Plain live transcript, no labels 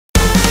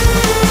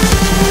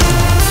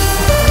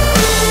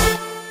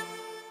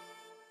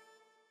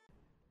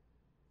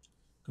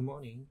Good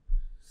morning.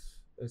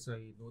 As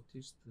I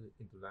noticed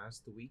in the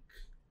last week,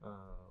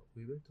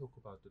 we will talk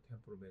about the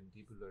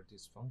temporomandibular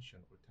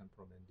dysfunction or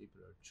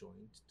temporomandibular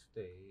joint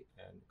today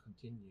and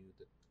continue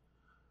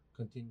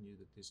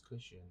the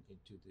discussion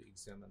into the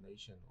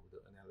examination of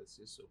the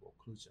analysis of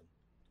occlusion.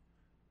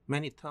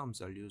 Many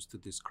terms are used to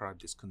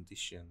describe this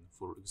condition,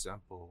 for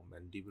example,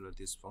 mandibular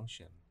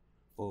dysfunction,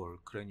 or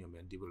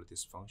craniomandibular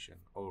dysfunction,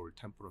 or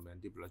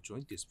temporomandibular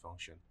joint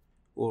dysfunction,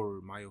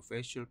 or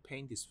myofascial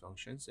pain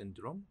dysfunction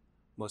syndrome,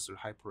 muscle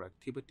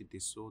hyperactivity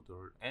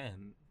disorder,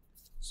 and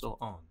so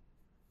on.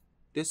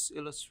 This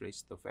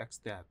illustrates the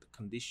fact that the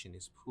condition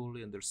is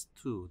fully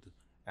understood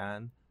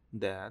and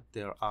that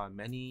there are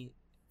many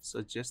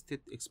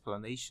suggested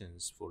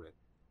explanations for it.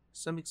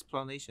 Some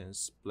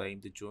explanations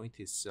blame the joint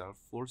itself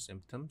for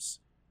symptoms.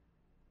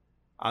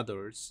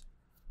 Others,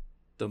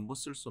 the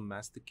muscles of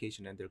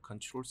mastication and their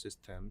control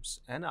systems,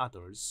 and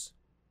others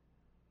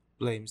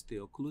blames the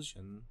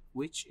occlusion,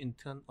 which in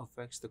turn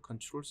affects the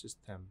control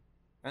system,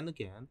 and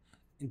again,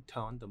 in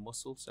turn, the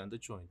muscles and the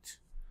joint.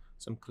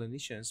 Some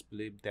clinicians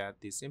believe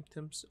that the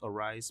symptoms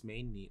arise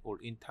mainly or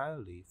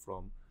entirely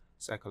from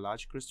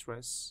psychological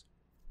stress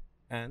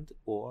and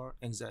or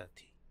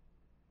anxiety.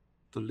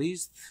 The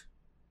least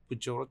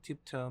pejorative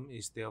term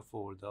is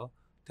therefore the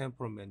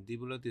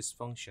temporomandibular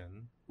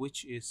dysfunction,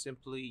 which is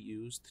simply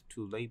used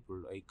to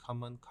label a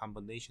common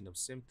combination of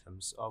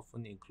symptoms,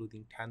 often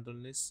including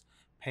tenderness,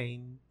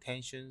 pain,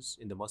 tensions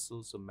in the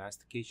muscles of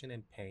mastication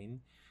and pain,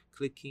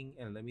 clicking,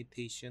 and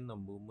limitation of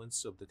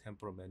movements of the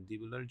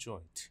temporomandibular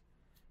joint.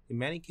 In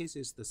many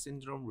cases, the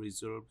syndrome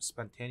resolves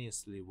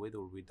spontaneously with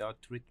or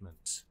without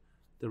treatment.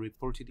 The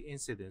reported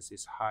incidence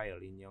is higher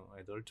in young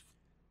adult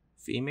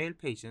female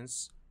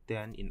patients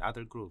than in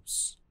other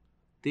groups.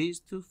 These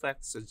two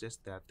facts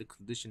suggest that the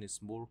condition is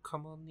more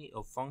commonly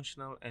of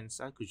functional and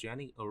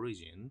psychogenic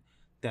origin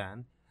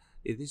than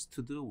it is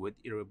to do with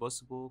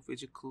irreversible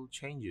physical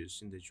changes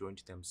in the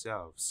joint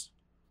themselves.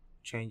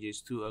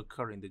 Changes do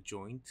occur in the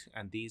joint,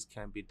 and these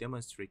can be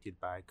demonstrated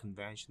by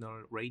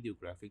conventional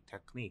radiographic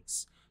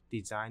techniques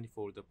designed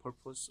for the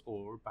purpose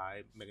or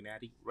by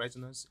magnetic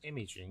resonance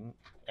imaging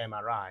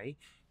 (MRI),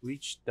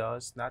 which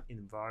does not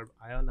involve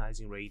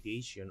ionizing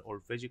radiation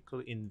or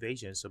physical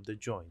invasions of the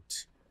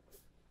joint.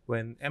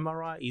 When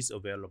MRI is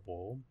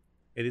available,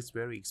 it is a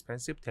very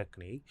expensive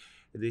technique.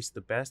 It is the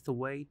best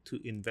way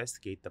to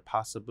investigate the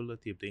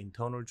possibility of the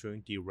internal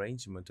joint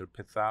derangement or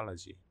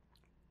pathology.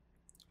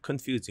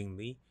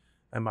 Confusingly,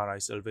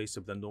 MRI surveys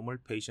of the normal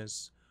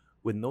patients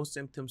with no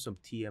symptoms of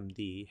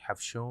TMD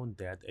have shown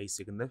that a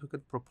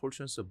significant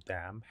proportion of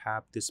them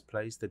have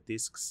displaced the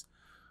discs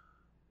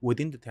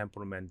within the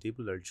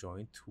temporomandibular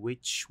joint,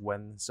 which,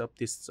 when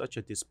such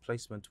a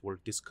displacement were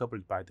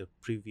discovered by the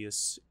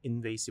previous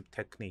invasive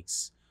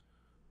techniques,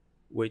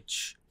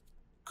 which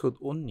could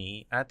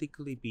only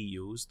adequately be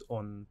used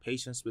on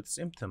patients with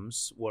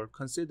symptoms, were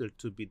considered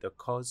to be the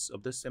cause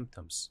of the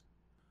symptoms.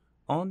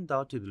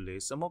 Undoubtedly,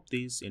 some of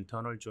these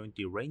internal joint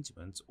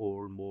derangements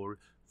or more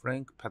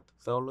frank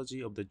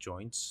pathology of the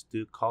joints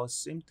do cause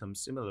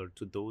symptoms similar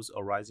to those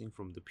arising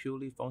from the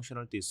purely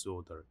functional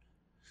disorder.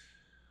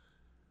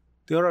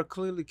 There are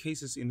clearly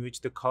cases in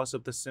which the cause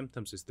of the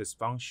symptoms is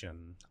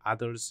dysfunction,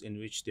 others in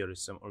which there is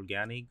some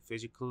organic,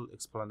 physical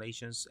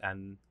explanations,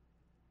 and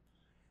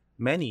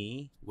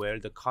many where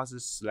the cause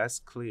is less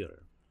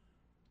clear.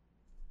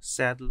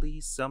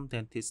 Sadly, some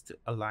dentists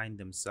align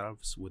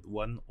themselves with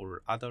one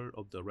or other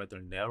of the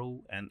rather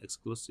narrow and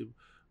exclusive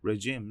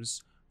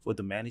regimes for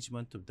the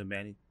management of the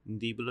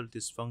mandibular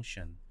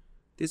dysfunction.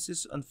 This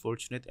is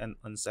unfortunate and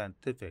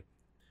unscientific.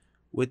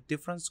 With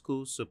different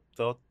schools of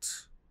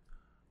thought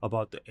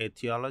about the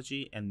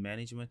etiology and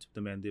management of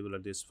the mandibular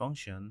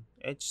dysfunction,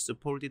 each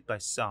supported by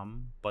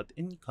some, but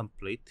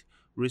incomplete,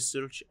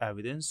 research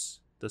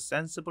evidence, the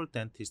sensible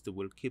dentist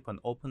will keep an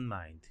open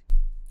mind.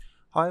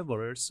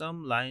 However,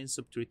 some lines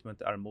of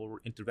treatment are more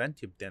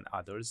interventive than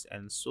others,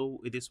 and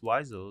so it is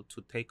wiser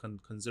to take a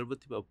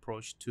conservative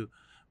approach to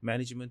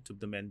management of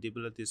the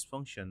mandibular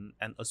dysfunction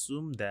and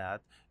assume that,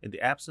 in the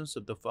absence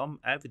of the firm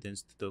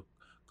evidence to the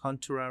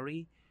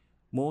contrary,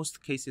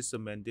 most cases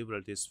of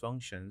mandibular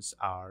dysfunctions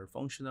are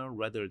functional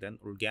rather than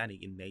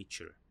organic in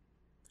nature.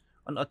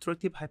 An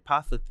attractive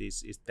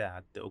hypothesis is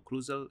that the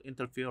occlusal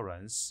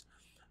interference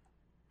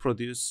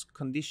produce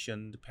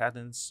conditioned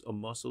patterns of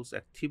muscles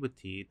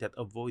activity that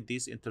avoid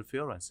these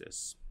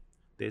interferences.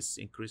 This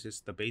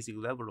increases the basic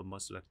level of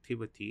muscle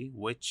activity,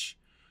 which,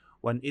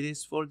 when it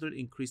is further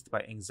increased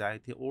by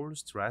anxiety or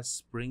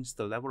stress, brings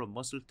the level of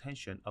muscle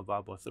tension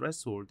above a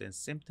threshold and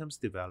symptoms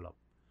develop.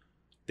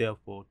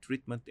 Therefore,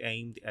 treatment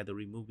aimed at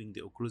removing the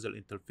occlusal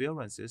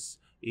interferences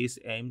is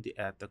aimed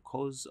at the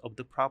cause of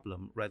the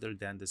problem rather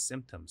than the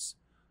symptoms.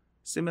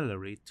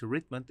 Similarly,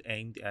 treatment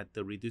aimed at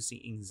reducing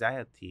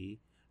anxiety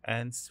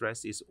and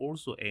stress is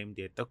also aimed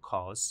at the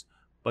cause,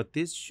 but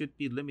this should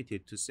be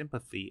limited to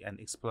sympathy and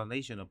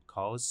explanation of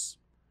cause,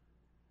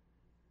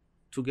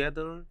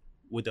 together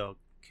with a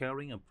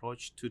caring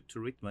approach to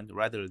treatment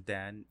rather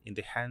than, in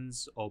the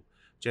hands of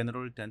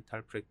general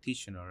dental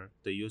practitioner,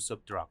 the use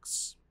of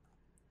drugs.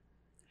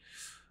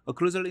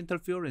 Occlusal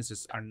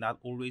interferences are not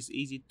always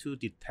easy to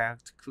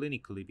detect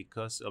clinically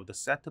because of the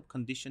set of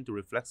conditioned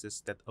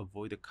reflexes that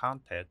avoid the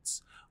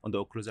contacts on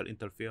the occlusal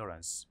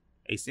interference.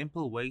 A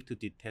simple way to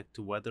detect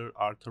whether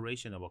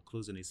alteration of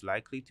occlusion is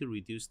likely to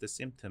reduce the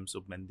symptoms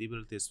of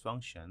mandibular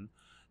dysfunction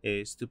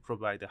is to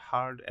provide a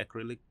hard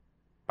acrylic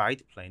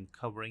bite plane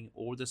covering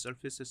all the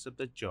surfaces of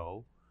the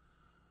jaw,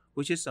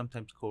 which is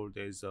sometimes called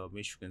as a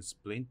Michigan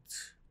splint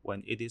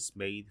when it is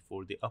made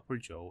for the upper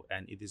jaw,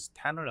 and it is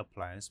standard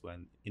appliance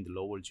when in the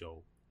lower jaw.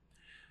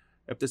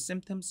 If the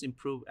symptoms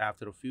improve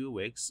after a few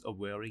weeks of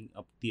wearing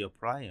up the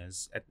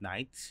appliance at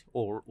night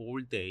or all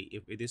day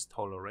if it is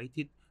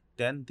tolerated,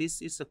 then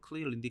this is a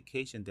clear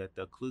indication that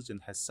the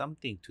occlusion has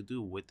something to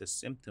do with the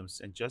symptoms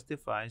and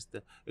justifies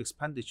the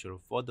expenditure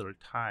of further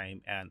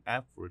time and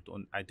effort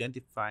on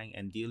identifying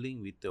and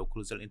dealing with the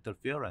occlusal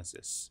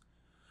interferences.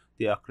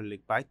 The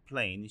acrylic bite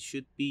plane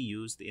should be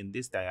used in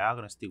this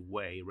diagnostic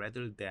way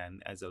rather than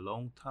as a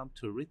long-term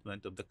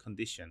treatment of the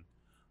condition.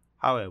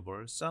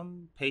 However,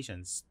 some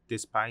patients,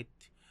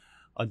 despite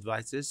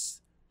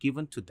advices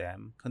given to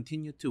them,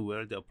 continue to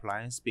wear the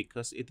appliance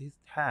because it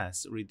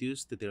has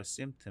reduced their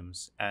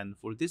symptoms, and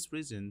for this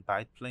reason,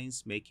 bite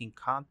planes making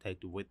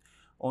contact with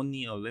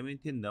only a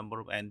limited number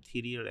of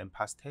anterior and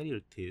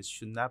posterior teeth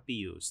should not be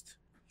used.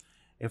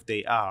 If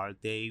they are,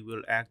 they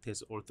will act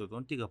as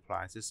orthodontic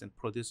appliances and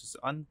produce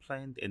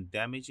unplanned and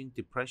damaging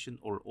depression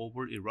or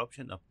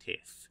over-eruption of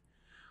teeth.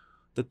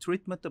 The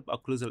treatment of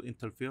occlusal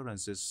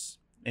interferences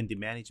and the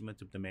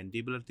management of the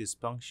mandibular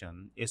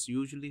dysfunction is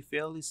usually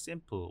fairly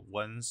simple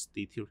once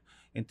the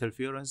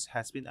interference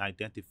has been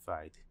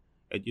identified.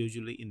 It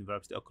usually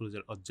involves the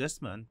occlusal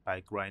adjustment by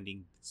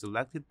grinding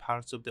selected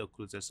parts of the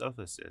occlusal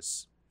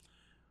surfaces.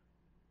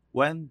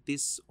 When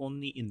this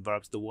only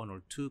involves the one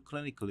or two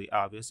clinically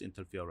obvious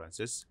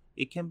interferences,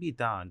 it can be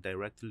done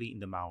directly in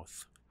the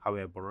mouth.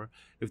 However,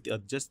 if the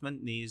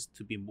adjustment needs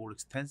to be more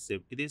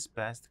extensive, it is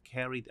best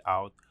carried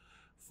out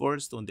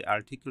first on the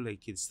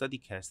articulated study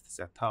cast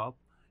setup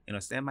in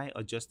a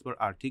semi-adjustable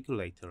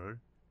articulator,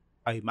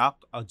 a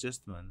mock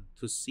adjustment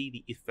to see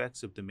the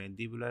effects of the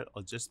mandibular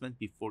adjustment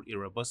before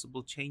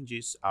irreversible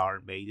changes are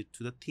made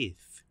to the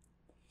teeth.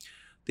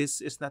 This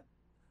is not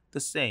the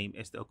same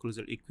as the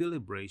occlusal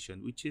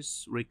equilibration, which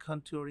is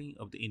recontouring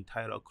of the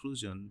entire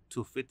occlusion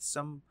to fit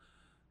some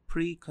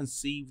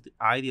preconceived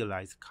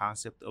idealized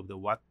concept of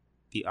what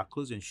the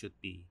occlusion should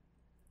be.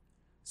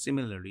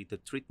 Similarly, the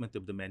treatment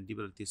of the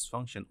mandibular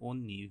dysfunction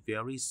only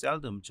very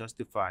seldom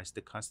justifies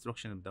the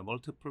construction of the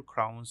multiple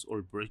crowns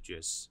or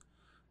bridges.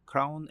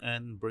 Crown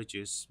and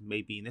bridges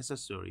may be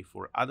necessary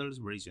for other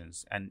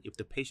reasons, and if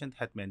the patient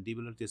had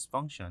mandibular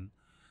dysfunction,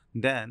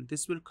 then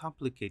this will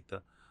complicate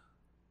the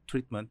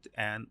treatment,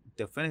 and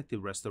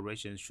definitive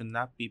restoration should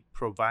not be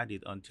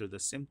provided until the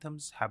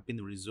symptoms have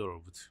been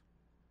resolved.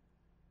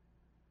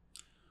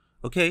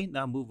 Okay,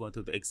 now move on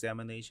to the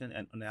examination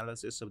and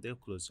analysis of the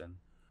occlusion.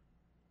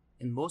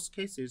 In most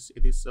cases,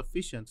 it is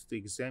sufficient to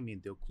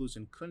examine the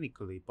occlusion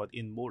clinically, but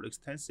in more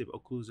extensive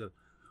occlusal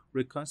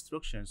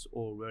reconstructions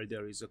or where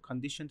there is a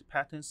conditioned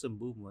patterns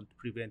of movement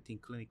preventing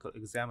clinical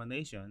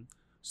examination,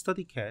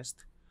 study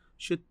cast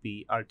should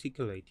be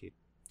articulated.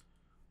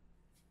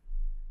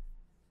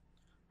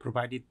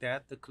 Provided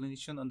that the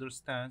clinician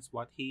understands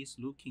what he is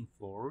looking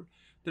for,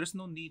 there is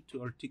no need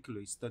to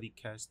articulate study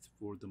cast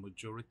for the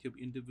majority of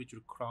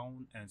individual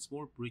crown and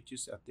small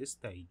bridges at this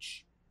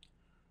stage.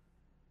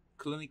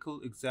 Clinical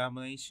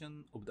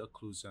examination of the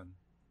occlusion.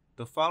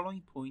 The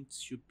following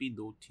points should be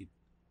noted.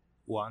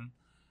 1.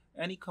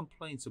 Any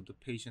complaints of the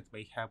patient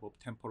may have of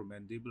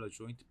temporomandibular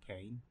joint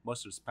pain,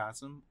 muscle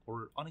spasm,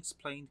 or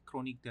unexplained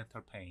chronic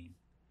dental pain.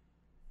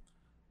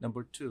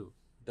 Number 2.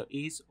 The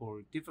ease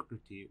or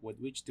difficulty with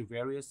which the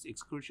various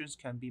excursions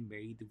can be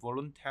made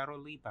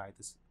voluntarily by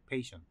the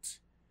patient.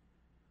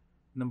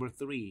 Number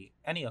 3.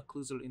 Any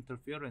occlusal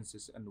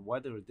interferences and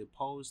whether the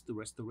post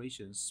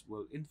restorations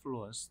will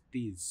influence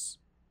these.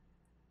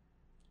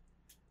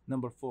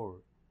 Number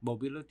 4.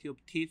 Mobility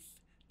of teeth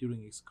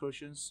during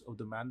excursions of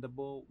the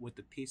mandible with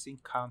the teeth in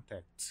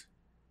contact.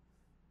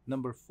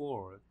 Number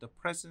 4. The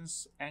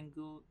presence,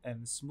 angle,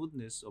 and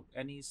smoothness of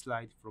any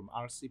slide from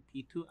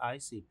RCP to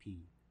ICP.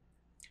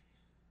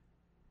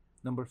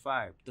 Number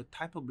 5. The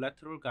type of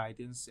lateral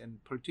guidance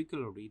and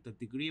particularly the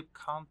degree of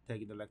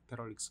contact in the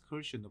lateral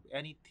excursion of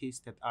any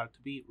teeth that are to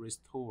be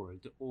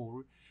restored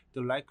or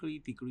the likely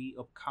degree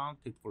of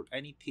contact for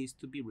any teeth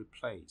to be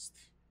replaced.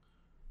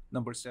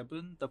 Number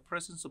 7. The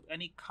presence of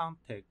any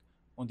contact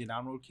on the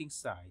non-working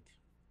side.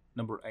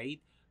 Number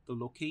 8. The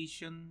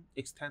location,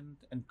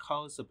 extent, and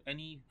cause of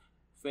any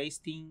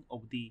wasting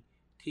of the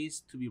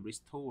teeth to be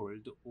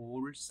restored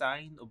or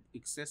sign of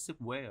excessive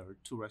wear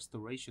to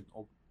restoration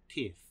of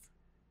teeth.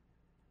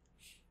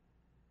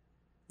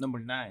 Number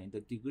 9.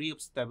 The degree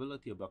of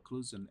stability of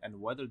occlusion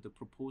and whether the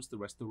proposed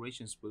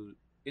restorations will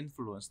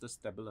influence the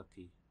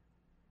stability.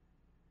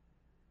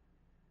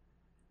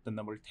 The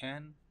number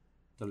 10.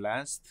 The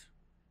last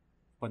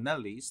but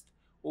not least,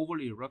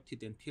 overly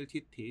erupted and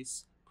tilted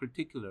teeth,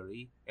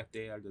 particularly if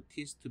they are the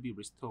teeth to be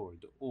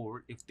restored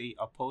or if they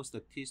oppose the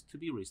teeth to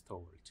be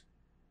restored.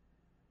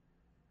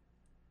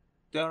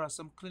 There are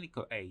some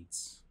clinical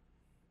aids.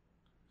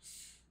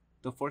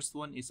 The first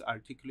one is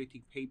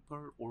articulating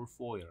paper or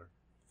foil.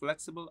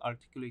 Flexible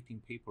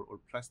articulating paper or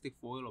plastic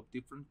foil of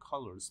different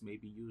colors may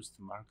be used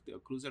to mark the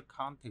occlusal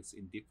context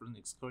in different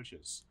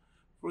excursions.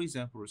 For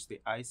example, the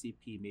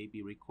ICP may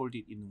be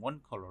recorded in one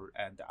color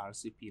and the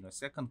RCP in a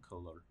second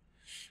color.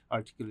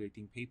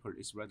 Articulating paper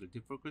is rather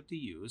difficult to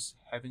use,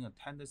 having a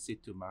tendency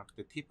to mark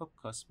the tip of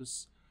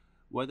cusps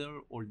whether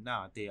or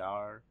not they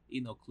are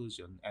in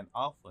occlusion, and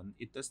often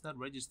it does not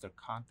register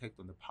contact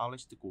on the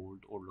polished gold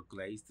or the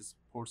glazed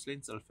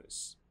porcelain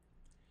surface.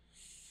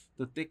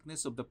 The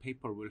thickness of the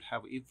paper will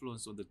have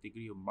influence on the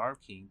degree of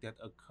marking that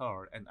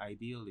occur, and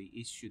ideally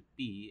it should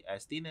be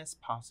as thin as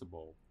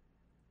possible.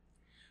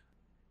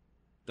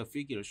 The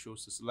figure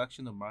shows a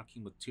selection of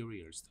marking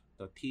materials.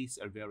 The teeth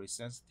are very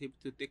sensitive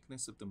to the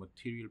thickness of the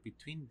material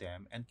between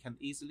them and can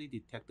easily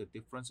detect the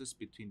differences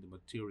between the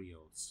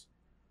materials.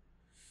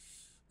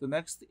 The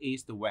next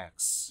is the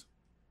wax.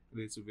 It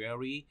is a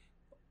very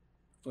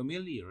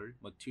familiar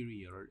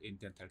material in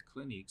dental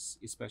clinics,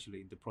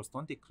 especially in the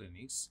prosthodontic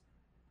clinics.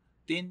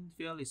 Thin,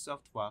 fairly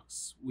soft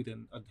wax with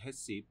an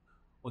adhesive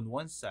on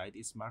one side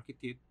is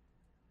marketed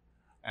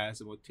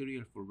as a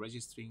material for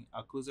registering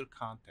occlusal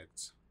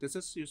contacts. This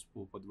is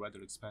useful but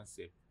rather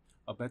expensive.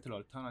 A better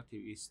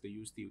alternative is to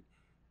use the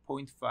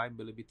 0.5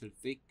 mm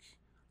thick,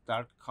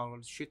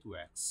 dark-colored sheet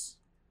wax.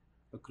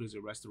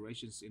 Occlusal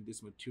restorations in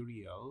this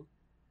material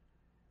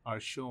are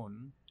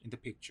shown in the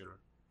picture.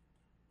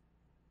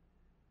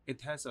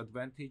 It has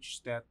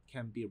advantage that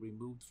can be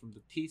removed from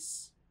the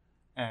teeth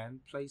and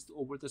placed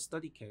over the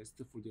study case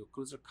for the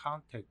occlusal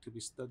contact to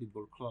be studied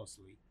more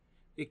closely.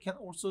 It can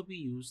also be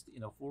used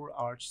in a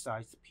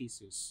 4-arch-sized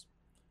pieces.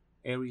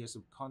 Areas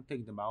of contact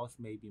in the mouth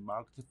may be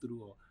marked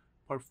through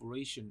a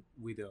perforation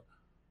with a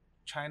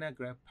China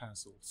graph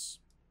pencils.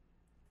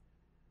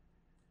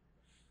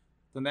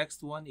 The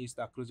next one is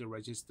the occlusal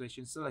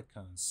registration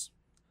silicones.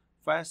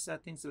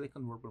 Fast-setting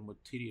silicone rubber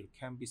material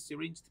can be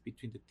syringed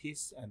between the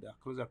teeth and the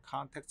occlusal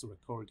contacts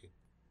recorded.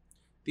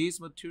 These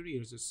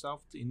materials are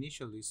soft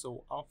initially,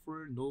 so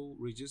offer no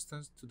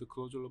resistance to the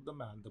closure of the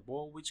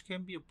mandible, which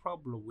can be a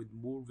problem with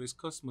more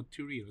viscous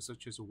materials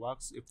such as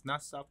wax if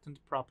not softened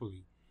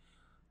properly.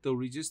 The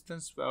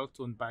resistance felt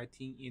on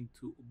biting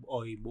into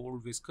a more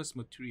viscous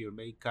material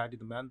may guide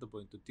the mandible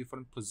into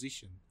different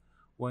positions.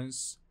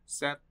 Once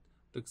set,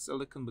 the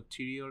silicone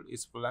material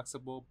is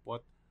flexible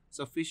but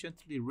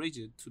sufficiently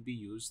rigid to be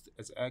used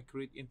as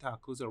accurate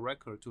interocclusal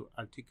record to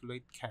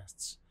articulate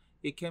casts.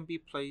 It can be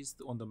placed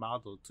on the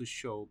model to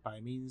show by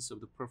means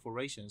of the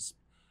perforations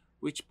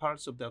which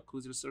parts of the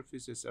occlusal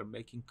surfaces are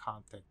making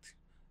contact.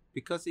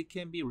 Because it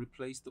can be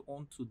replaced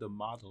onto the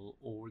model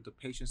or the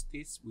patient's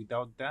teeth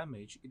without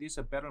damage, it is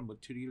a better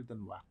material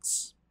than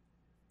wax.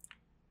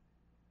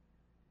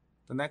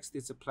 The next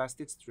is the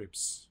plastic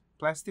strips.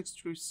 Plastic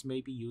strips may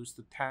be used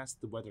to test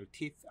whether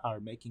teeth are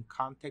making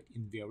contact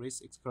in various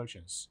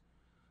excursions.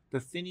 The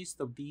thinnest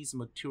of these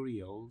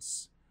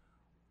materials,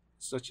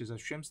 such as a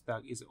shrimp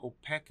stock, is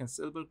opaque and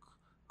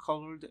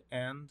silver-colored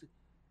and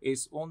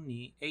is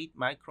only 8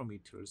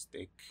 micrometers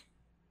thick.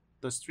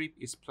 The strip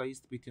is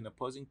placed between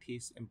opposing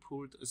teeth and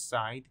pulled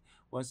aside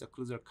once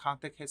occlusal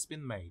contact has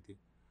been made.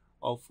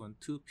 Often,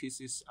 2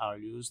 pieces are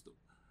used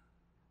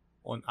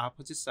on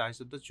opposite sides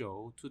of the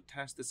jaw to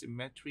test the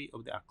symmetry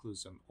of the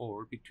occlusion,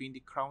 or between the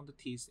crowned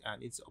teeth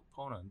and its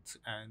opponent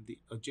and the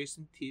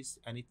adjacent teeth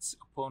and its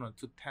opponent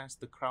to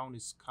test the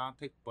crown's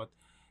contact but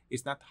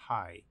is not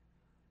high.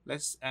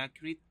 Less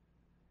accurate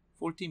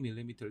 40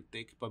 mm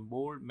thick but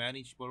more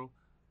manageable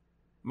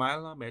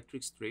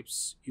myelometric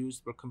strips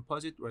used for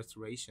composite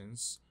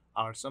restorations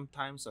are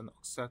sometimes an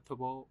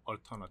acceptable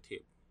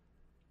alternative.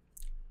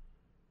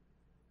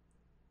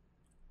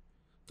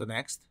 The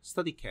next,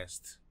 study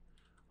cast.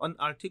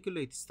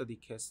 Unarticulated study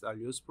casts are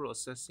used for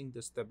assessing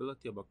the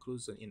stability of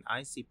occlusion in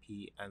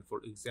ICP and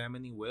for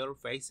examining wear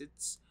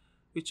facets,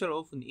 which are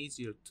often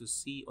easier to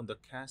see on the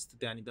cast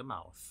than in the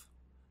mouth.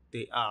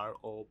 They are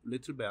of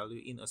little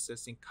value in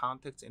assessing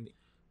contacts and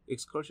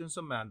excursions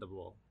of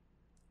mandible.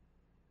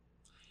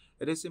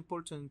 It is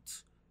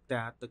important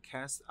that the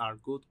casts are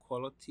good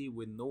quality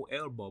with no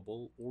air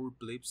bubble or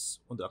blips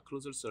on the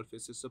occlusal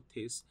surfaces of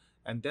teeth,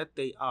 and that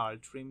they are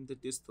trimmed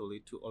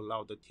distally to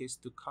allow the teeth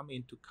to come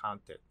into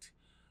contact.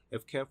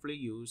 If carefully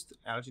used,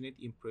 alginate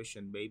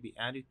impression may be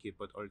adequate,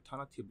 but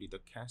alternatively the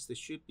cast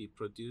should be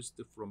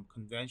produced from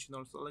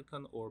conventional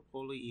silicone or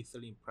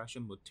polyethyl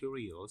impression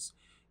materials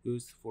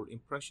used for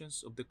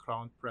impressions of the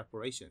crown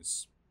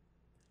preparations.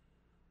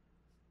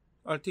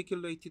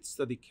 Articulated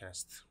study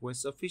cast. When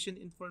sufficient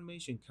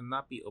information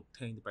cannot be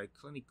obtained by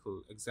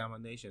clinical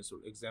examinations or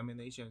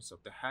examinations of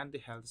the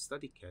handheld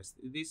study cast,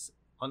 it is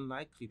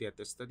unlikely that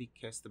the study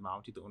cast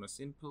mounted on a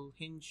simple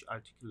hinge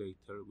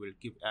articulator will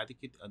give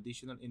adequate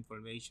additional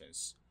information.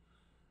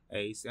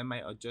 A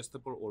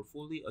semi-adjustable or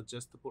fully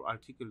adjustable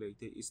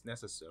articulator is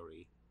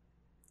necessary.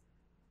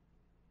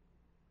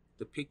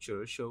 The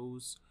picture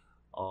shows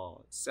a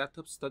set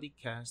of study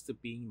cast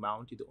being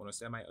mounted on a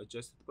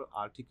semi-adjustable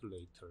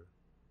articulator.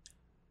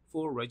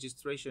 For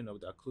registration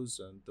of the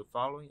occlusion, the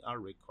following are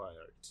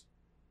required.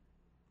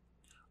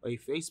 A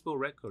faceable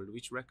record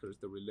which records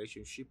the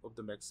relationship of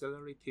the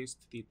maxillary teeth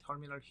to the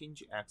terminal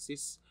hinge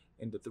axis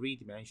in the 3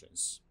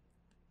 dimensions.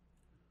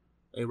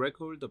 A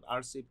record of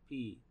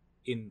RCP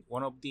in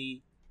one of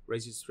the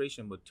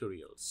registration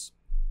materials.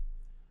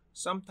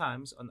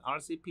 Sometimes an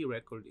RCP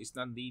record is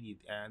not needed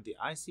and the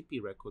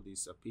ICP record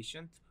is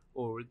sufficient,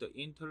 or the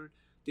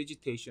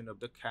interdigitation of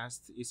the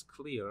cast is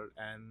clear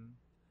and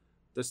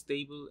the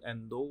stable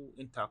and no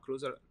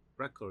interocclusal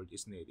record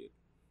is needed.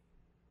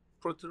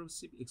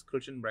 Protrusive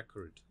excursion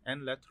record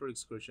and lateral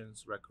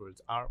excursions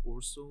records are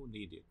also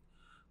needed.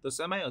 The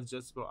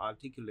semi-adjustable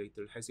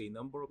articulator has a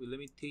number of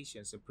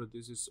limitations and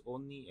produces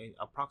only an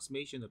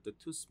approximation of the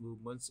tooth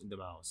movements in the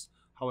mouth.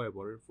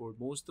 However, for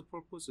most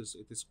purposes,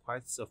 it is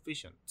quite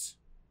sufficient.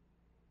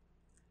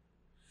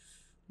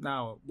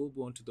 Now, move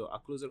on to the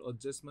occlusal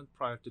adjustment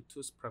prior to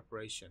tooth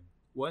preparation.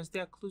 Once the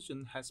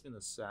occlusion has been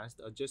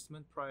assessed,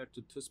 adjustment prior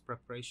to tooth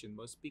preparation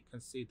must be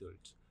considered.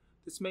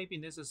 This may be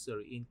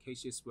necessary in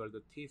cases where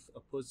the teeth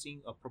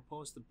opposing a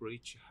proposed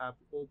bridge have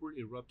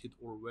over-erupted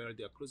or where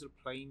the occlusal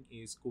plane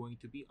is going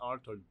to be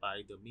altered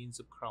by the means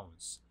of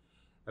crowns.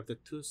 If the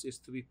tooth is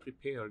to be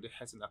prepared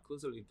has an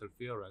occlusal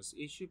interference,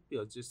 it should be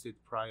adjusted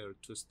prior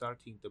to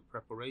starting the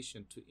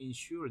preparation to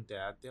ensure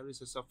that there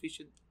is a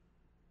sufficient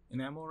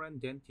enamel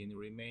and dentin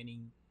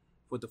remaining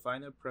for the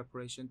final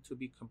preparation to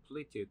be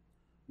completed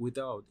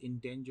without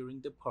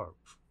endangering the pulp.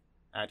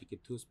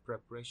 Adequate tooth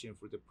preparation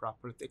for the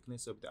proper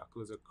thickness of the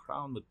occlusal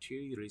crown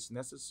material is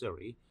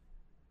necessary.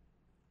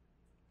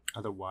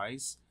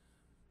 Otherwise,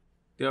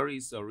 there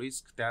is a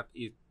risk that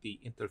the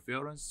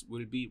interference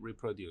will be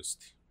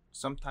reproduced.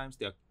 Sometimes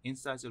the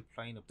incisal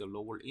plane of the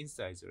lower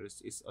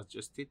incisors is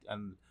adjusted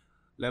and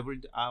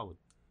leveled out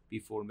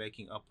before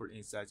making upper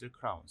incisor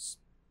crowns.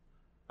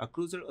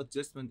 Occlusal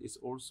adjustment is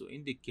also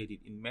indicated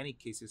in many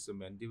cases of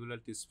mandibular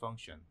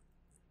dysfunction.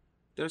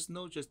 There is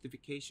no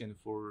justification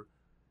for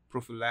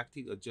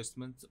prophylactic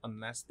adjustments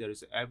unless there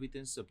is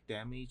evidence of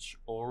damage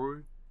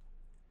or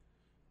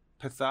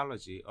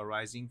pathology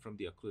arising from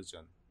the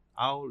occlusion.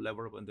 Our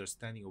level of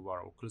understanding of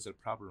our occlusal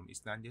problem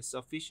is not yet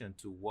sufficient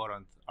to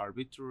warrant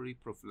arbitrary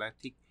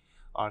prophylactic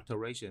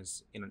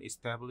alterations in an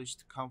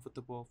established,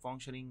 comfortable,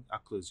 functioning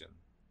occlusion.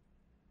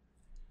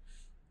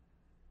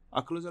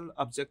 Occlusal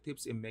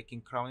objectives in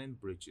making crown and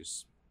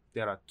bridges.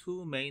 There are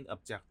 2 main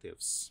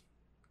objectives: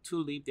 to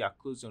leave the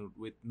occlusion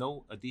with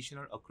no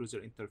additional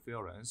occlusal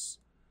interference,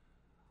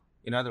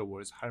 in other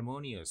words,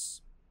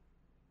 harmonious.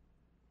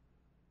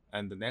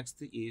 And the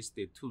next is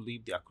to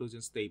leave the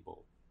occlusion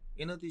stable.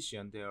 In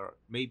addition, there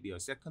may be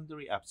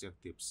secondary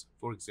objectives.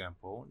 For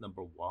example,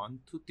 number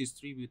 1, to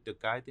distribute the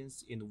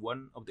guidance in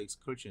one of the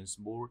excursions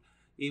more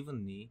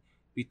evenly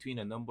between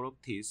a number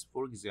of teeth,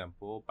 for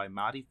example, by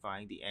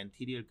modifying the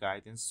anterior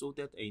guidance so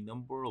that a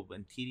number of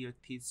anterior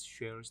teeth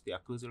shares the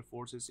occlusal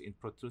forces in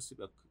protrusive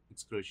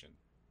excursion.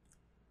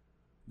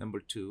 Number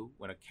 2,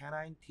 when a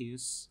canine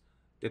tooth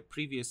that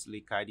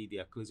previously guided the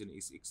occlusion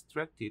is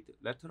extracted,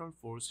 lateral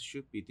force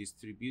should be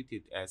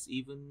distributed as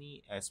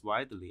evenly as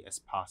widely as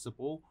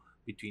possible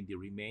between the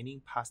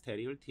remaining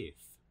posterior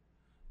teeth.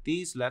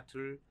 These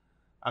lateral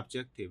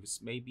objectives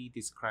may be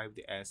described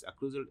as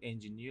occlusal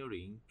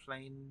engineering,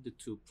 planned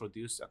to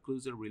produce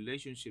occlusal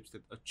relationships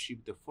that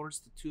achieve the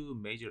first 2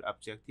 major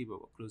objectives of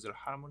occlusal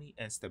harmony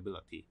and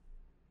stability.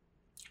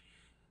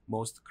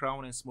 Most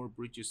crown and small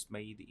bridges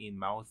made in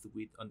mouth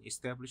with an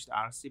established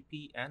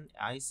RCP and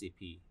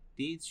ICP.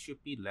 These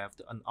should be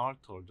left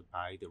unaltered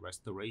by the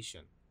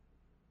restoration.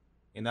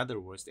 In other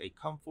words, a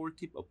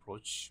comfortive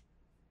approach,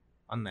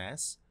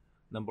 unless,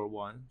 number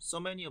 1, so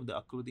many of the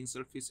occluding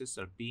surfaces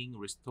are being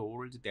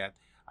restored that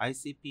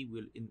ICP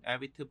will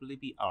inevitably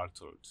be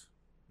altered.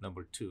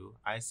 Number 2,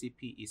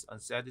 ICP is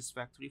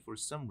unsatisfactory for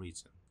some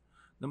reason.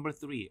 Number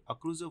 3,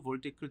 occlusal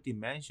vertical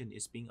dimension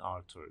is being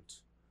altered.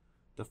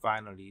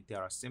 Finally,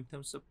 there are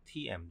symptoms of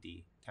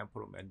TMD,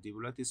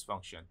 temporomandibular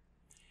dysfunction.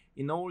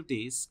 In all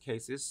these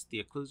cases,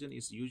 the occlusion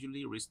is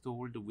usually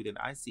restored with an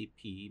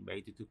ICP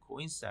made to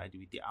coincide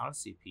with the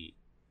RCP.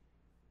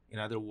 In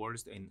other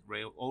words, a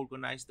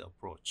reorganized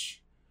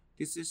approach.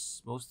 This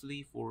is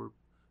mostly for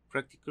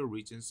practical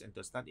reasons and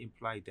does not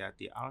imply that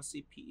the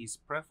RCP is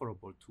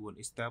preferable to an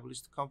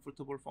established,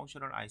 comfortable,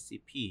 functional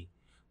ICP.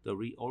 The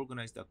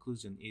reorganized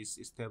occlusion is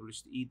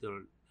established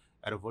either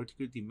at a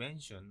vertical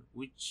dimension,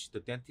 which the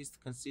dentist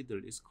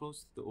considered is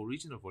close to the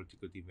original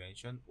vertical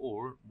dimension,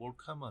 or more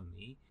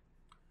commonly,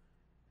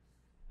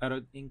 at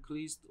an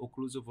increased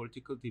occlusal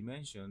vertical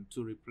dimension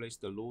to replace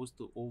the lowest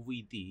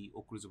OVD,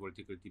 occlusal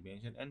vertical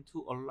dimension, and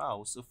to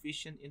allow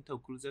sufficient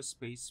interocclusal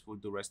space for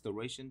the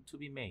restoration to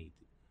be made.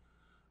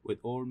 With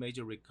all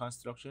major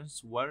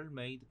reconstructions,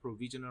 well-made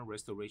provisional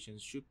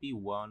restorations should be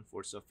one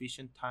for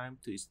sufficient time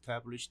to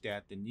establish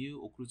that the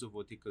new occlusal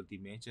vertical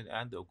dimension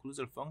and the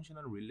occlusal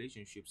functional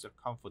relationships are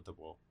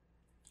comfortable.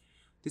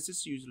 This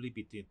is usually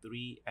between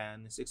 3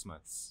 and 6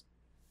 months.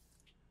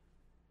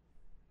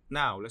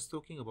 Now, let's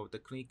talking about the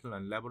clinical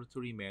and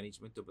laboratory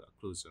management of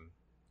occlusion.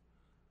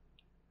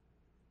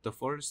 The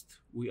first,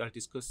 we are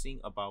discussing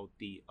about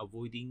the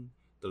avoiding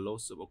the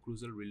loss of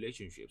occlusal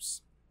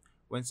relationships.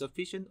 When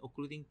sufficient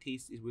occluding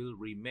teeth will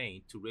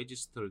remain to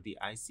register the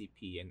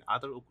ICP and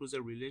other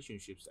occlusal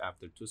relationships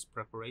after tooth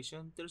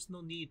preparation, there is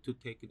no need to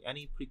take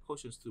any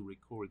precautions to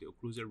record the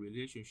occlusal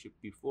relationship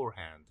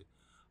beforehand.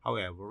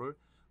 However,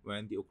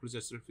 when the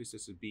occlusal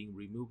surfaces are being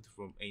removed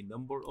from a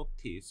number of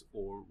teeth,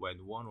 or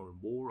when one or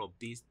more of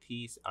these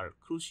teeth are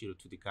crucial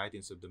to the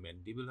guidance of the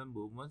mandibular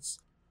movements,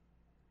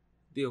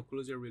 the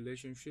occlusal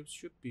relationships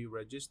should be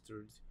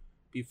registered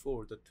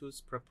before the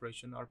tooth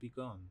preparation are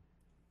begun.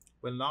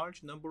 When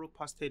large number of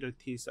posterior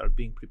teeth are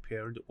being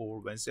prepared or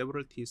when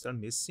several teeth are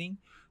missing,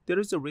 there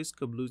is a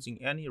risk of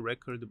losing any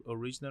record of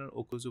original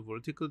occlusal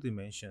vertical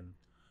dimension.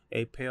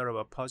 A pair of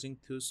opposing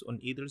teeth on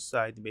either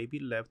side may be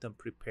left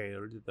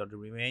unprepared, the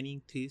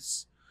remaining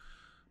teeth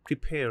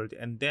prepared,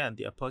 and then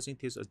the opposing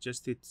teeth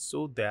adjusted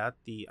so that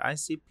the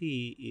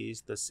ICP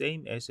is the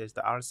same as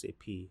the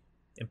RCP.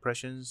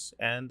 Impressions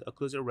and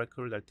occlusal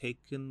record are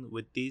taken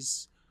with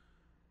these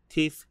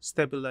teeth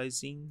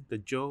stabilizing the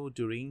jaw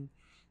during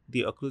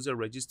the occlusal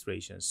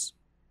registrations.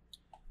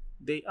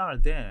 They are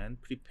then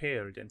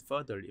prepared and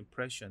further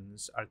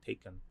impressions are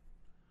taken.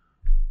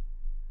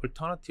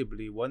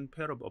 Alternatively, one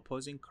pair of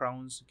opposing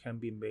crowns can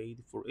be made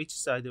for each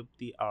side of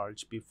the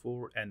arch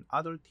before and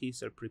other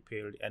teeth are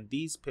prepared, and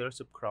these pairs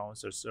of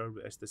crowns are served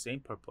as the same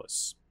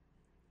purpose.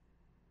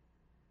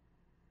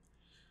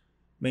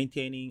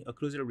 Maintaining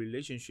occlusal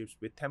relationships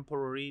with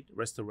temporary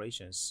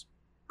restorations.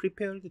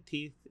 Prepared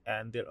teeth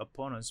and their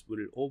opponents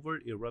will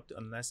over-erupt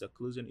unless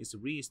occlusion is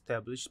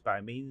re-established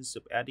by means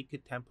of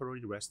adequate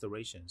temporary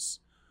restorations,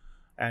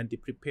 and the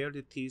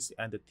prepared teeth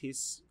and the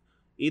teeth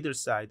either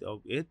side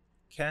of it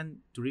can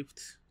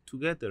drift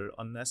together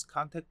unless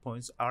contact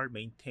points are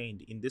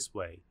maintained in this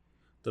way.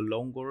 The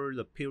longer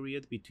the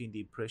period between the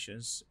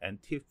impressions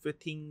and teeth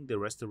fitting the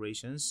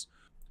restorations,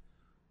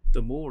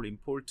 the more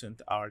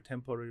important are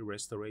temporary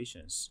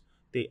restorations.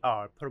 They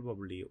are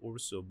probably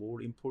also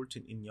more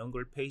important in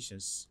younger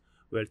patients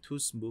where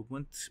tooth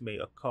movement may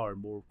occur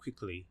more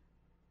quickly.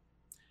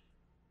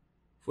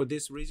 For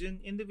this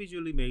reason,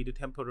 individually made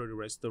temporary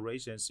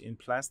restorations in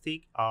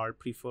plastic are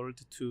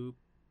preferred to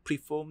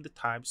preformed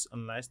types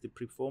unless the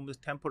preformed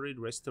temporary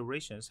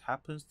restorations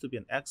happens to be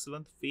an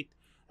excellent fit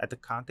at the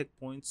contact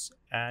points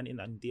and in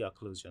the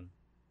occlusion.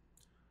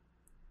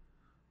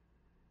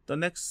 The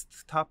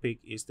next topic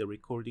is the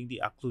recording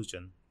the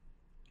occlusion.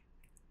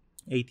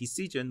 A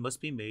decision must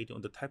be made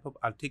on the type of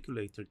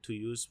articulator to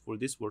use for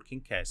this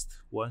working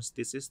cast. Once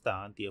this is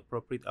done, the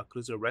appropriate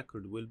occlusal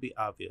record will be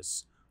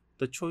obvious.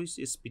 The choice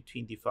is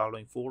between the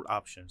following four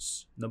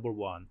options. Number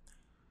 1.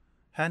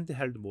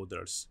 Handheld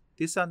models.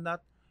 These are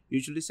not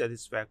usually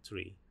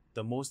satisfactory.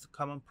 The most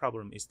common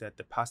problem is that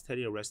the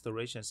posterior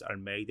restorations are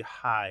made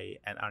high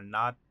and are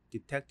not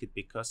detected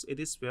because it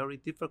is very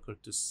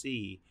difficult to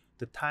see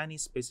the tiny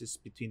spaces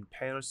between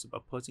pairs of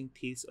opposing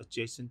teeth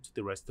adjacent to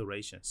the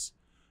restorations.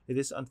 It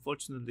is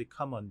unfortunately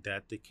common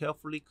that the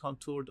carefully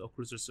contoured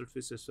occlusal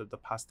surfaces of the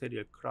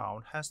posterior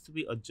crown has to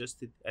be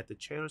adjusted at the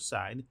chair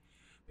side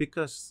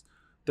because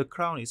the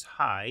crown is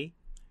high.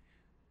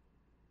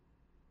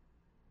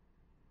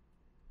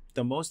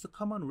 The most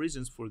common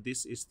reasons for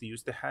this is to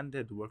use the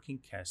handheld working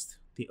cast.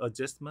 The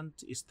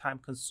adjustment is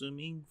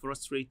time-consuming,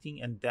 frustrating,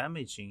 and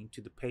damaging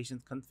to the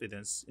patient's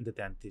confidence in the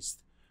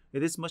dentist.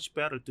 It is much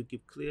better to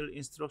give clear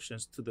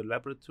instructions to the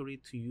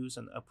laboratory to use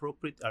an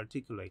appropriate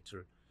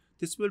articulator.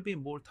 This will be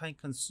more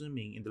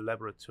time-consuming in the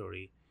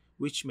laboratory,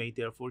 which may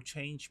therefore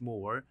change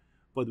more,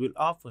 but will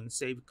often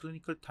save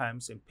clinical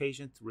times and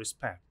patient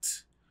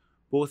respect,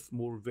 both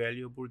more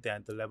valuable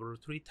than the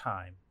laboratory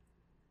time.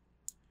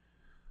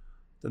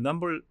 The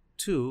number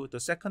 2, the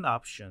second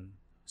option,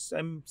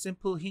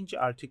 simple hinge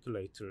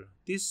articulator.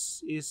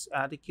 This is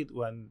adequate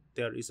when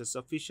there is a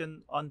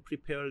sufficient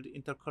unprepared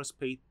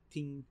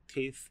intercrustating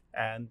teeth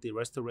and the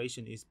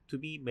restoration is to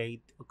be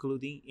made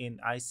occluding in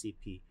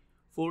ICP.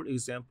 For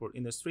example,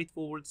 in a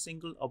straightforward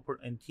single upper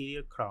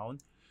anterior crown,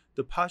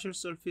 the partial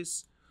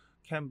surface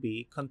can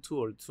be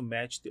contoured to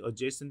match the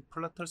adjacent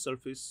palatal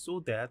surface so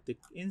that the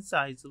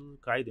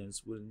incisal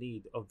guidance will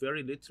need a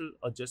very little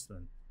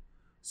adjustment.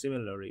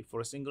 Similarly,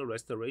 for a single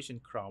restoration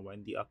crown,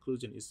 when the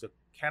occlusion is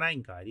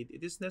canine guided,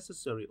 it is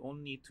necessary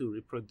only to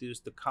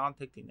reproduce the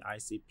contact in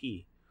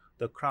ICP.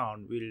 The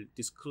crown will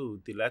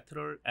disclude the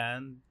lateral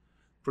and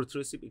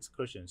protrusive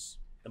excursions.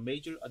 The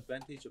major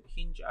advantage of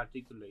hinge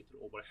articulator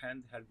over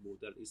handheld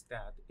model is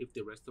that if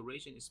the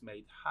restoration is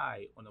made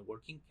high on a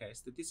working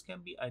cast, this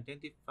can be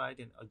identified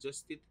and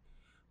adjusted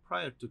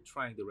prior to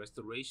trying the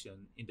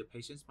restoration in the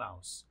patient's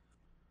mouth.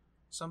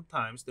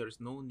 Sometimes there is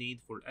no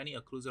need for any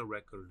occlusal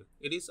record.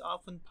 It is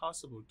often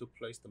possible to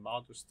place the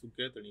models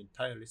together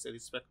entirely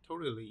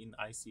satisfactorily in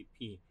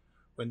ICP.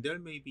 When there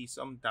may be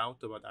some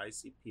doubt about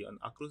ICP, an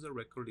occlusal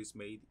record is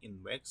made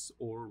in wax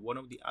or one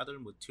of the other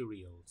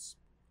materials.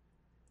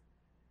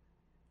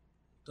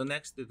 The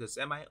next is the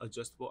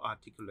semi-adjustable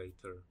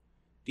articulator.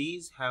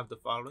 These have the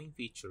following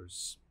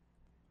features.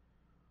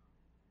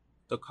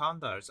 The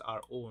condyles are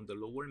on the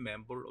lower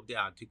member of the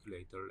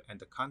articulator and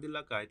the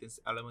condylar guidance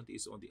element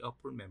is on the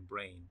upper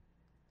membrane.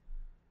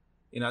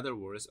 In other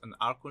words, an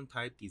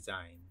Archon-type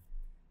design.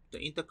 The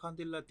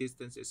intercondylar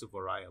distance is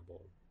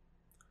variable.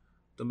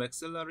 The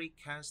maxillary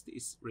cast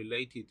is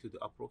related to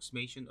the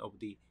approximation of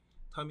the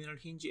terminal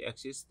hinge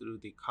axis through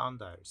the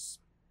condyles.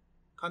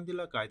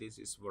 Condylar guidance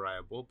is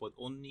variable but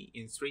only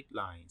in straight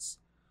lines.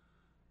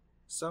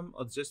 Some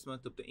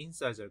adjustment of the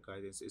incisor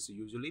guidance is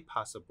usually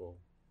possible.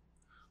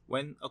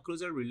 When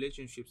occlusal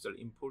relationships are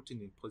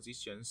important in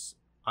positions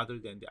other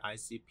than the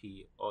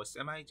ICP, or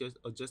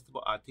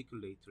semi-adjustable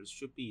articulators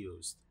should be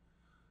used.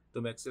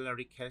 The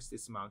maxillary cast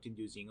is mounted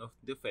using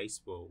the face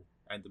bow,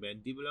 and the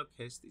mandibular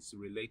cast is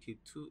related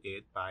to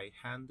it by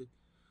hand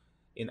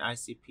in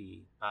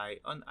ICP, by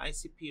an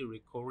ICP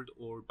record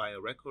or by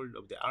a record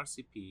of the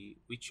RCP,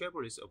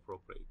 whichever is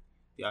appropriate.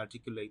 The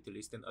articulator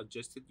is then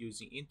adjusted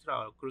using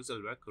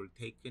intraocclusal record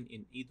taken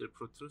in either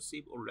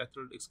protrusive or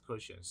lateral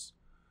excursions.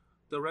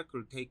 The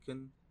record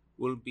taken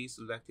will be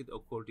selected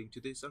according to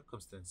the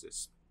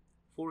circumstances.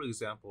 For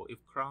example,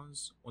 if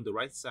crowns on the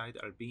right side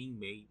are being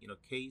made in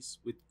a case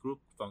with group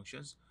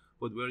functions,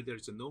 but where there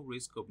is no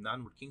risk of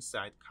non-working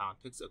side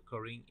contacts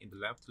occurring in the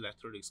left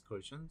lateral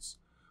excursions,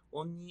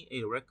 only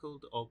a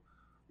record of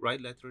right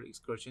lateral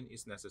excursion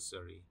is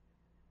necessary.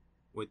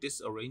 With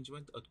this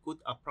arrangement, a good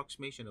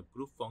approximation of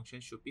group function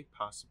should be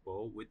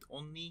possible, with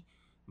only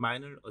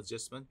minor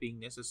adjustment being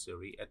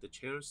necessary at the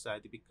chair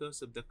side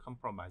because of the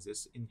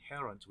compromises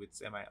inherent with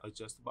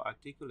semi-adjustable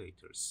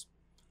articulators.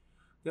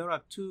 There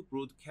are two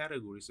broad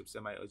categories of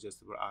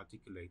semi-adjustable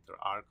articulator,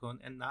 Archon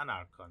and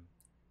non-Archon.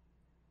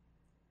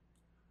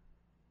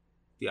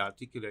 The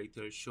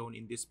articulator shown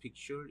in this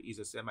picture is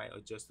a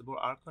semi-adjustable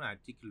Archon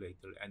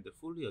articulator, and the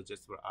fully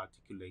adjustable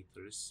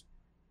articulators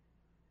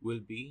will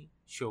be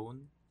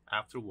shown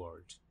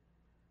afterward.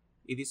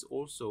 It is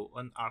also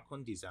an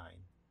Archon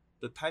design.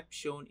 The type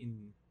shown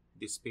in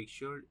this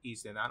picture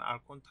is a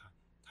non-Archon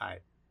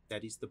type.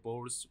 That is, the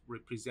balls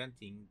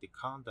representing the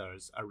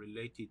condyles are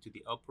related to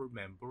the upper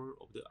member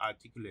of the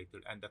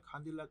articulator and the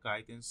condylar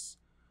guidance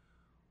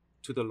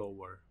to the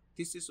lower.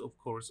 This is of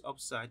course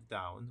upside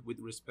down with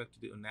respect to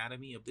the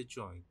anatomy of the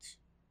joint.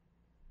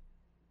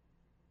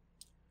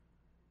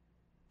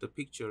 The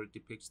picture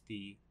depicts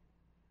the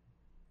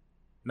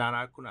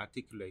non-Archon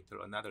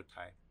articulator, another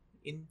type.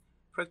 In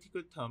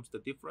practical terms, the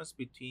difference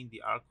between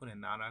the Archon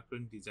and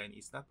non-Archon design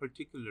is not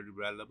particularly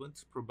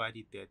relevant,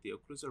 provided that the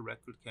occlusal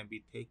record can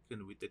be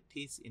taken with the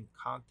teeth in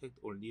contact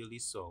or nearly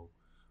so.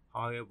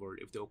 However,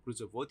 if the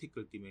occlusal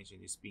vertical dimension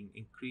is being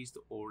increased,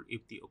 or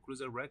if the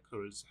occlusal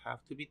records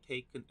have to be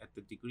taken at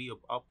the degree of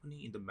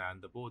opening in the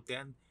mandible,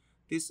 then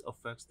this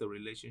affects the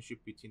relationship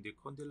between the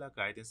condylar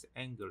guidance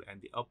angle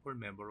and the upper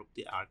member of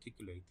the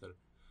articulator.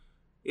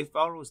 It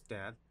follows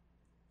that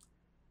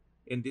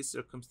in these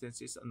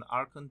circumstances, an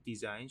Archon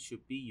design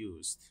should be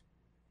used.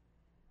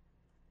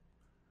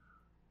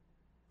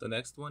 The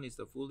next one is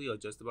the fully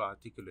adjustable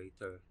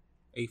articulator.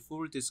 A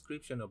full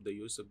description of the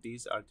use of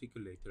these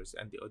articulators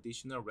and the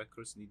additional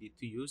records needed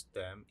to use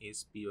them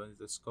is beyond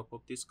the scope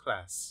of this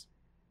class.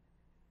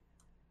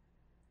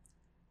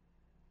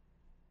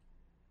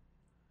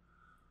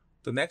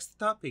 The next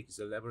topic is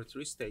the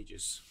laboratory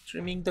stages.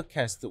 Trimming the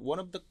cast. One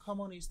of the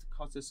commonest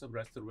causes of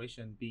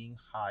restoration being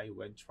high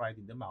when tried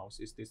in the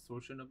mouse is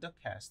distortion of the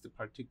cast,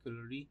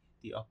 particularly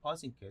the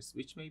opposing cast,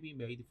 which may be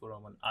made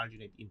from an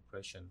arginate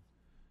impression.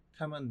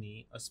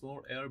 Commonly, a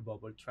small air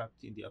bubble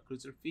trapped in the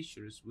occlusal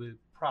fissures will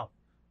prop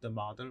the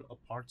model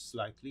apart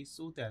slightly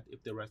so that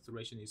if the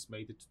restoration is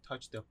made to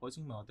touch the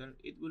opposing model,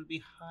 it will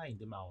be high in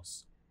the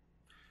mouse.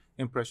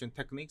 Impression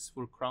techniques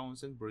for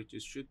crowns and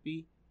bridges should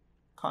be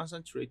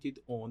concentrated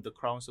on the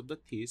crowns of the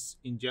teeth,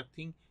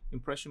 injecting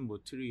impression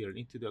material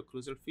into the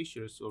occlusal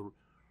fissures or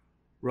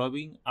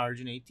rubbing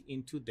arginate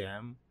into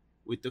them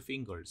with the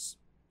fingers.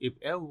 If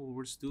air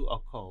bubbles do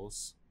occur,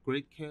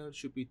 great care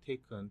should be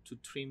taken to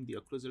trim the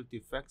occlusal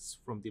defects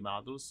from the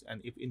models,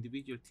 and if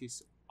individual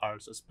teeth are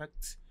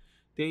suspect,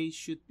 they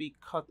should be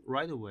cut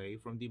right away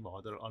from the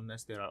model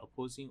unless they are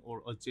opposing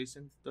or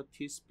adjacent to the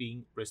teeth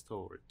being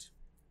restored.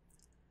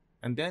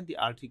 And then the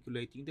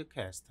articulating the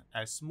cast.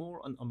 As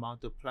small an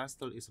amount of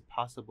plaster is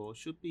possible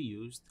should be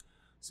used,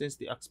 since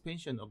the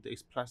expansion of the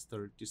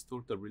plaster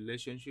distorts the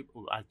relationship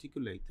of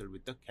articulator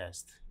with the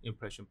cast.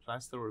 Impression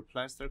plaster or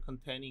plaster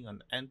containing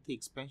an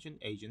anti-expansion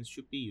agent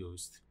should be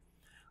used.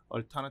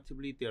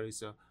 Alternatively, there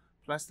is a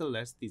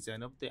plasterless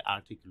design of the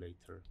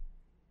articulator.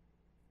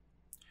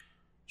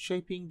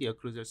 Shaping the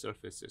occlusal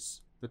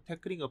surfaces. The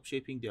technique of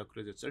shaping the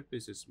occlusal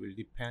surfaces will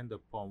depend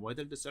upon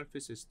whether the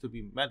surface is to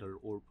be metal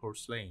or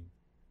porcelain.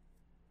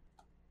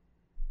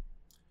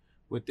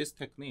 With this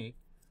technique,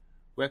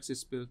 wax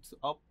is built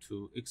up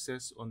to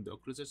excess on the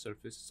occlusal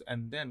surfaces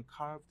and then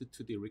carved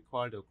to the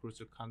required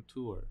occlusal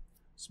contour.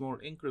 Small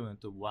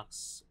increments of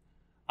wax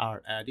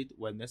are added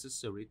when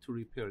necessary to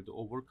repair the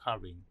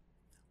overcarving.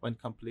 When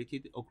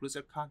completed,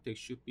 occlusal contact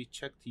should be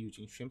checked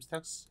using shrimp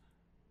stacks,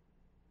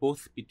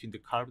 both between the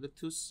carved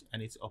tooth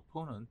and its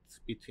opponent,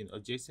 between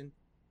adjacent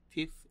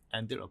teeth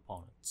and their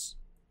opponents.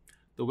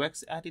 The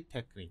wax edit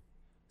technique.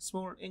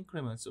 Small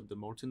increments of the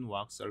molten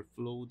wax are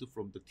flowed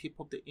from the tip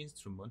of the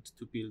instrument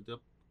to build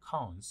up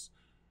cones,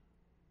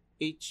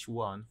 each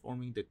one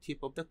forming the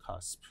tip of the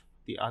cusp.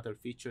 The other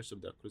features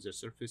of the occlusal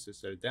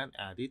surfaces are then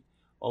added,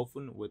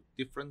 often with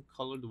different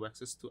colored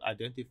waxes to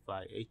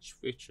identify each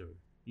feature.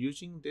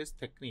 Using this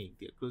technique,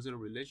 the occlusal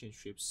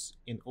relationships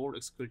in all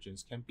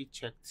excursions can be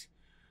checked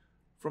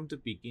from the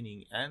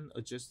beginning and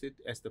adjusted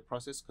as the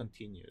process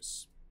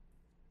continues.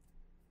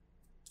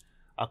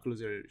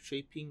 Occlusal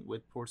shaping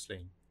with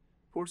porcelain.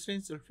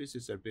 Porcelain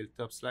surfaces are built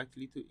up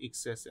slightly to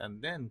excess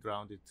and then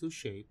grounded to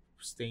shape,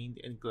 stained,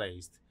 and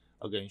glazed.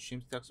 Again,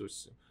 shim stacks or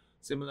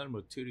similar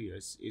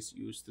materials is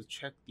used to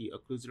check the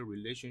occlusal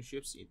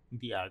relationships in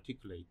the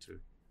articulator.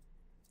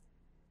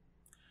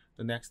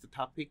 The next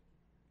topic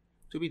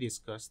to be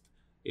discussed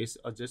is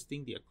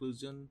adjusting the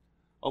occlusion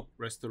of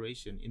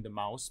restoration in the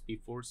mouth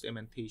before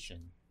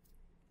cementation.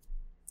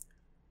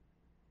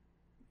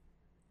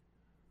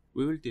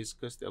 We will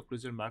discuss the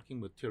occlusal marking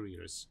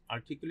materials,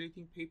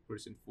 articulating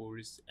papers and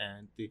foils,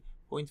 and the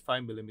 0.5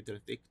 mm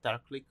thick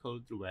darkly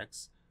colored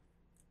wax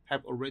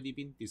have already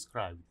been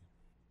described.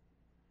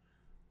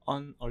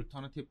 An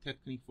alternative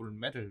technique for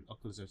metal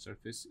occlusal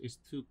surface is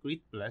to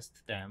grit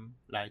blast them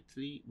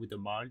lightly with a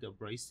mild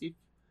abrasive,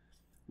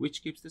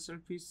 which gives the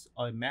surface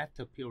a matte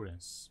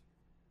appearance.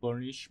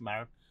 Burnish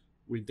mark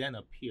will then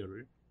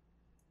appear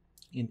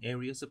in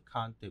areas of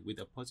contact with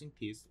opposing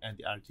teeth, and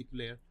the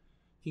articulating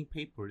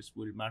papers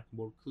will mark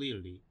more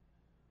clearly.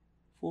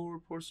 For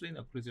porcelain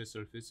occlusal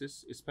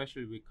surfaces,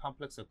 especially with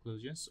complex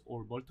occlusions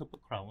or multiple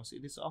crowns,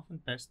 it is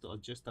often best to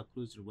adjust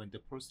occlusion when the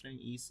porcelain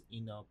is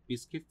in a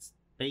biscuit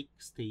bake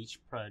stage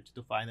prior to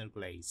the final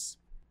glaze.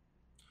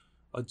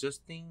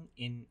 Adjusting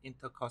in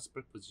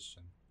intercuspal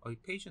position. A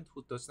patient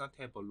who does not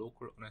have a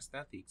local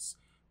anesthetics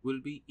will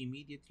be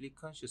immediately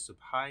conscious of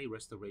high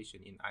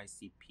restoration in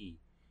ICP.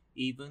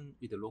 Even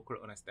with the local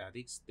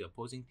anesthetics, the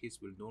opposing teeth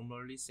will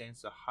normally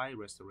sense a high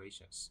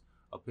restorations.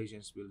 A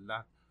patient will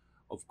not,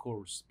 of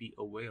course, be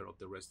aware of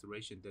the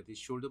restoration that is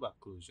short of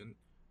occlusion,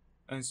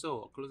 and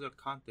so occlusal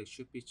contact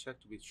should be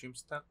checked with shim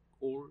stack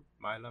or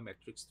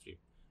myelometric strip.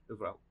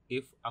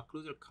 If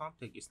occlusal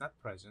contact is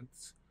not present,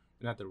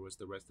 in other words,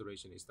 the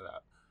restoration is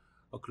not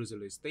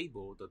occlusally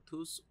stable, the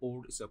tooth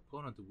or its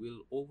opponent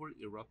will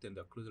over-erupt and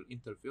the occlusal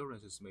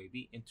interferences may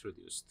be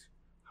introduced.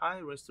 High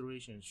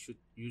restoration should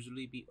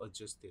usually be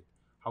adjusted.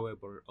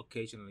 However,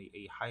 occasionally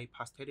a high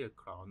posterior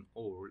crown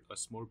or a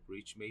small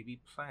bridge may be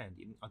planned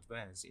in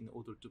advance in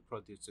order to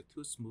produce a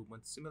tooth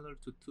movement similar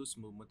to tooth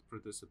movement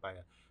produced by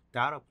a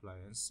dot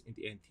appliance in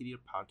the anterior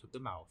part of the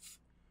mouth.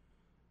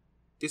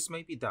 This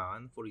may be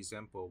done, for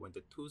example, when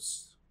the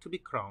tooth to be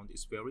crowned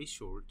is very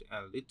short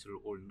and little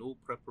or no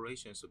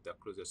preparations of the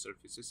occlusal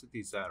surface is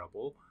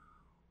desirable.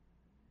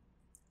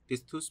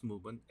 This tooth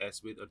movement,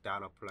 as with a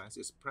dot appliance,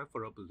 is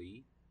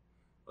preferably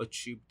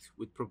achieved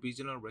with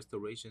provisional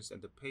restorations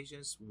and the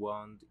patients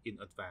warned in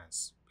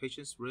advance.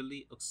 Patients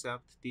rarely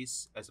accept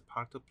this as a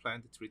part of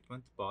planned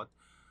treatment, but,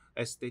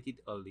 as stated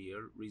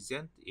earlier,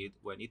 resent it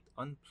when it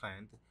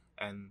unplanned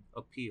and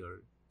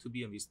appear to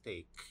be a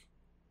mistake.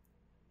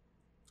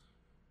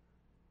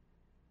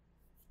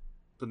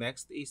 The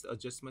next is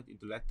adjustment in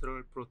the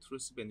lateral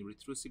protrusive and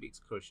retrusive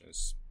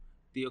excursions.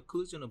 The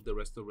occlusion of the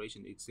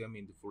restoration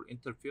examined for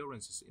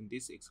interferences in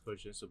these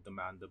excursions of the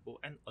mandible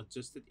and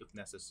adjusted if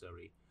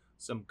necessary.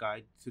 Some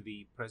guide to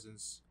the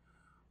presence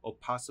of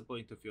possible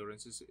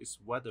interferences is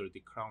whether the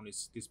crown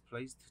is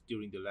displaced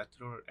during the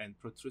lateral and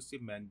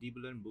protrusive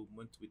mandibular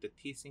movement with the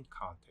teeth in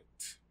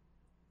contact.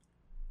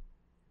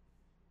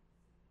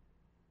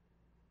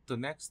 The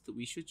next,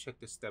 we should check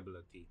the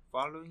stability.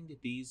 Following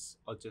these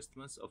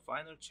adjustments, a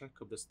final check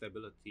of the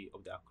stability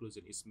of the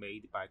occlusion is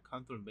made by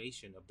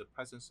confirmation of the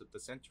presence of the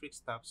centric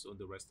stops on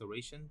the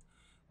restoration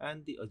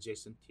and the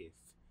adjacent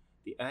teeth.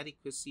 The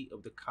adequacy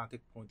of the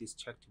contact point is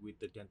checked with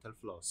the dental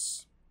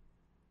floss.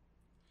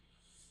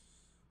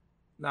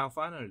 Now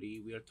finally,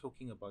 we are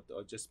talking about the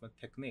adjustment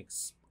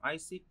techniques.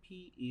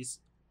 ICP is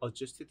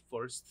adjusted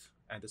first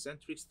and the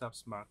centric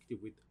stops marked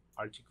with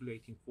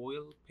articulating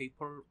foil,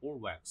 paper, or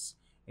wax.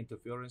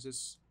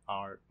 Interferences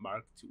are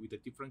marked with the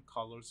different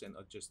colors and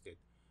adjusted.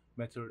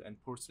 Metal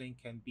and porcelain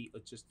can be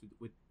adjusted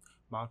with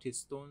mounted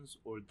stones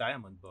or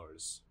diamond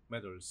bars.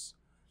 Metals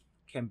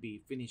can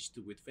be finished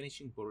with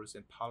finishing burrs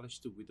and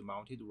polished with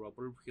mounted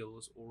rubber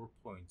wheels or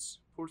points.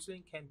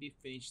 Porcelain can be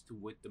finished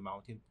with the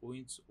mounting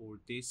points or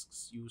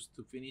discs used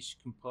to finish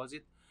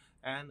composite,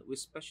 and we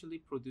specially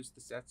produced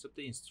the sets of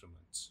the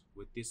instruments.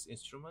 With this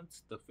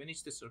instrument, the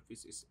finished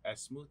surface is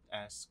as smooth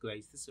as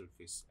glazed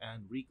surface,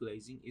 and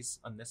reglazing is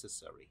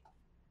unnecessary.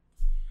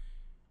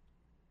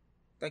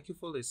 Thank you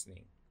for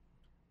listening.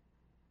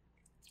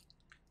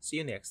 See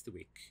you next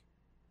week.